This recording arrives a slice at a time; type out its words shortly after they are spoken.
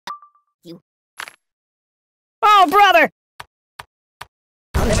You. Oh, brother!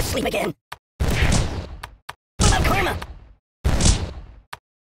 I'll never sleep again. What about karma?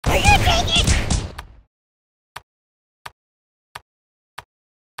 Are you taking it?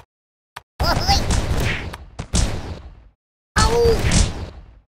 Oh!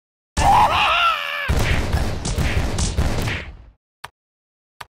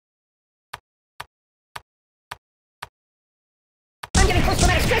 I'm getting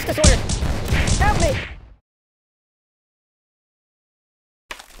post-traumatic stress disorder. Help me!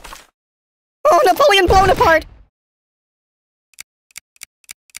 Oh, Napoleon blown apart!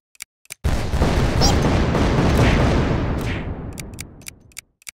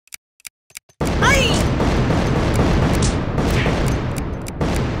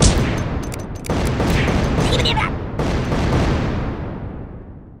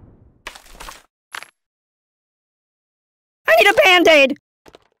 I need a Band-Aid!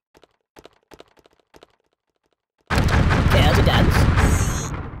 There's a dance.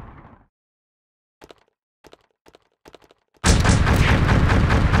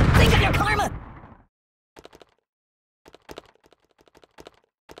 Think of your karma!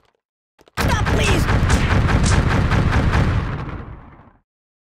 Stop, please!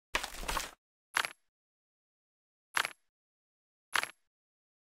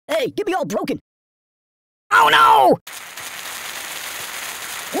 Hey, get me all broken! Oh no!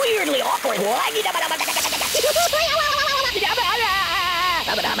 Weirdly awkward. I'm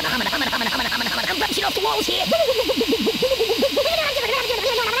bouncing off the walls here.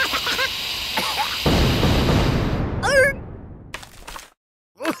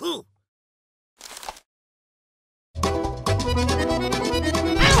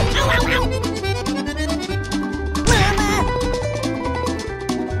 Ow! Mama!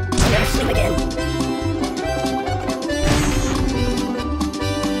 I'll never sleep again.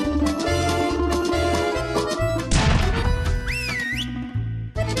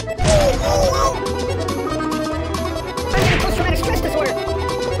 I'm getting post-traumatic stress disorder.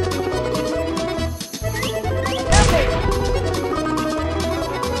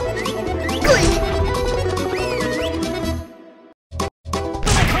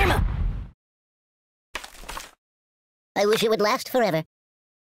 My karma. I wish it would last forever.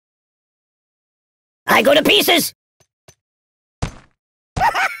 I go to pieces.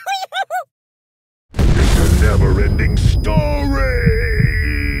 It's a never-ending story!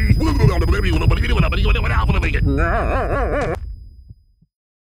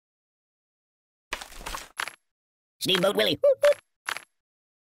 Steamboat Willie.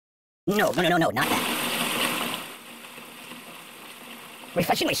 No, not that.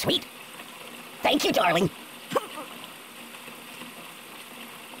 Refreshingly sweet. Thank you, darling.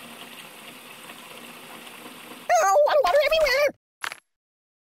 Oh, water everywhere!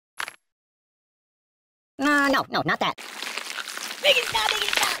 No, not that. Make it stop!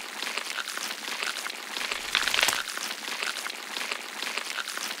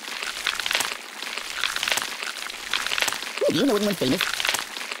 Do you know anyone's famous?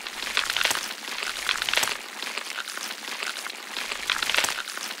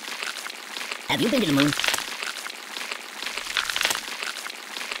 Have you been to the moon?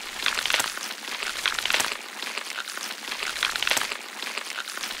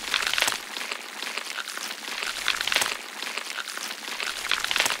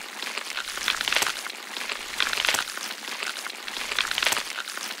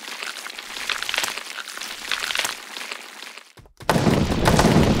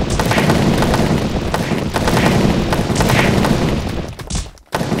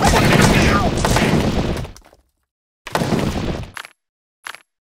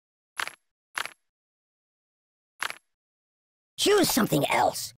 Choose something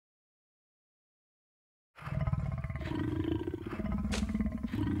else.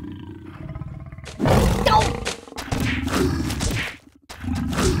 No!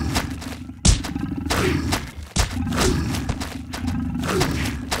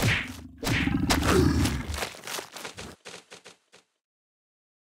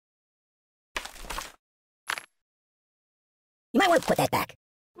 You might want to put that back.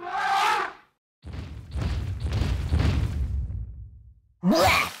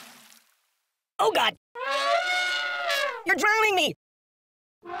 Blah! Oh God! You're drowning me!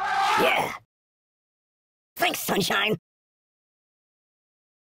 Yeah. Thanks, sunshine.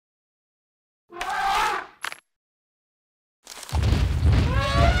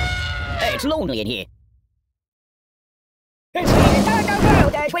 Hey, it's lonely in here. It's me, go,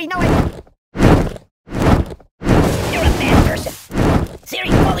 Dash, we know it! You're a bad person. Siri,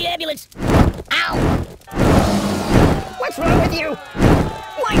 call the ambulance. Ow! What's wrong with you?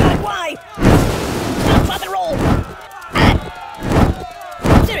 Why not? Why? Stop, drop, and roll! Ah!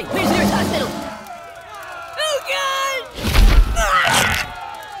 Siri, where's the nearest hospital? Oh, God! Ah!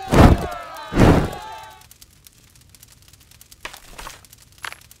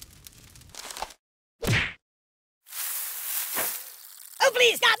 Oh,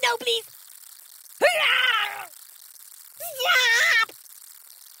 please, stop! No, please! Stop!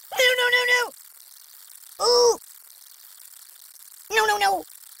 No, no, no, no! Ooh! No, no, no!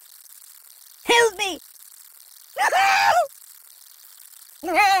 Help me!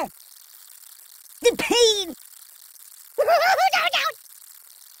 The pain!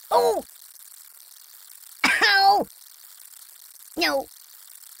 Oh! Ow! No!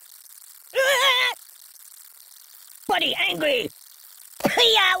 Buddy, angry!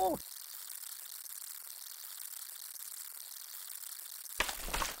 Yow!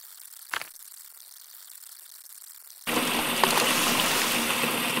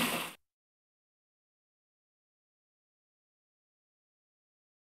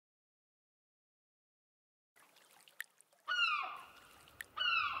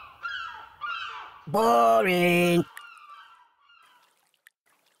 Boring.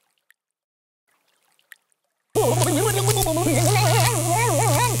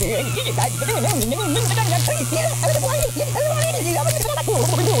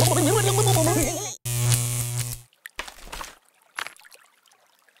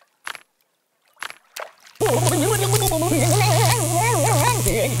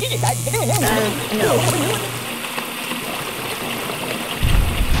 No.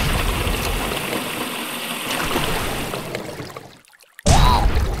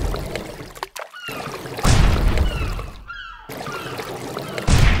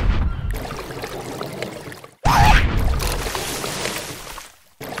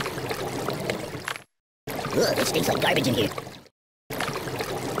 Ugh, it stinks like garbage in here.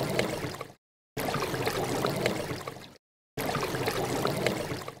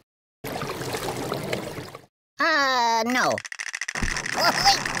 No. Oh,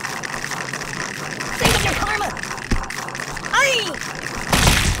 wait! Think of your karma! Aye!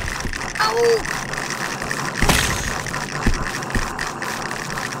 Ow!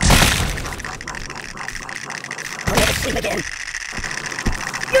 I'll never sleep again.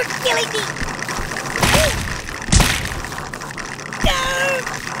 You're killing me! No!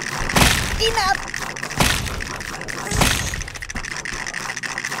 Enough!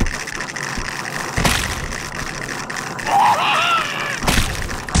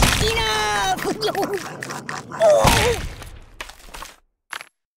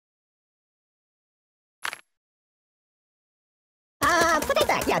 Put it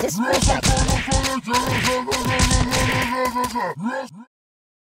back. Yeah, just put it back.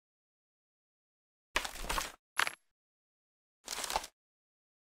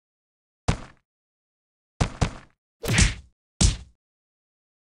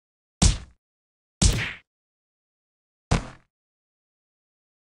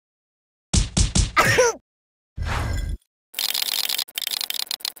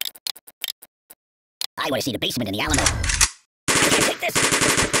 I want to see the basement in the Alamo. I can't take this.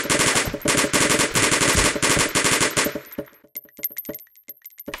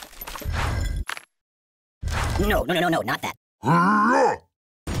 No, not that.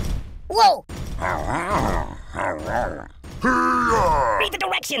 Whoa! Read the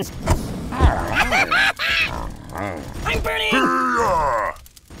directions! I'm burning!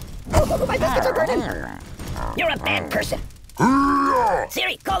 Oh, my biscuits are burning! You're a bad person.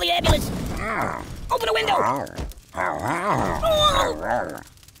 Siri, call the ambulance! Open a window! Oh!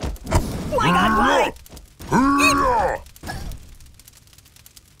 My God, why?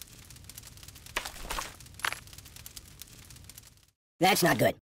 That's not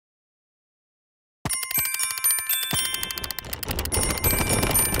good.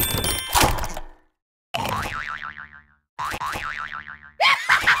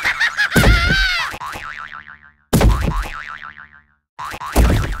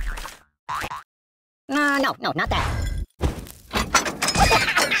 No, not that.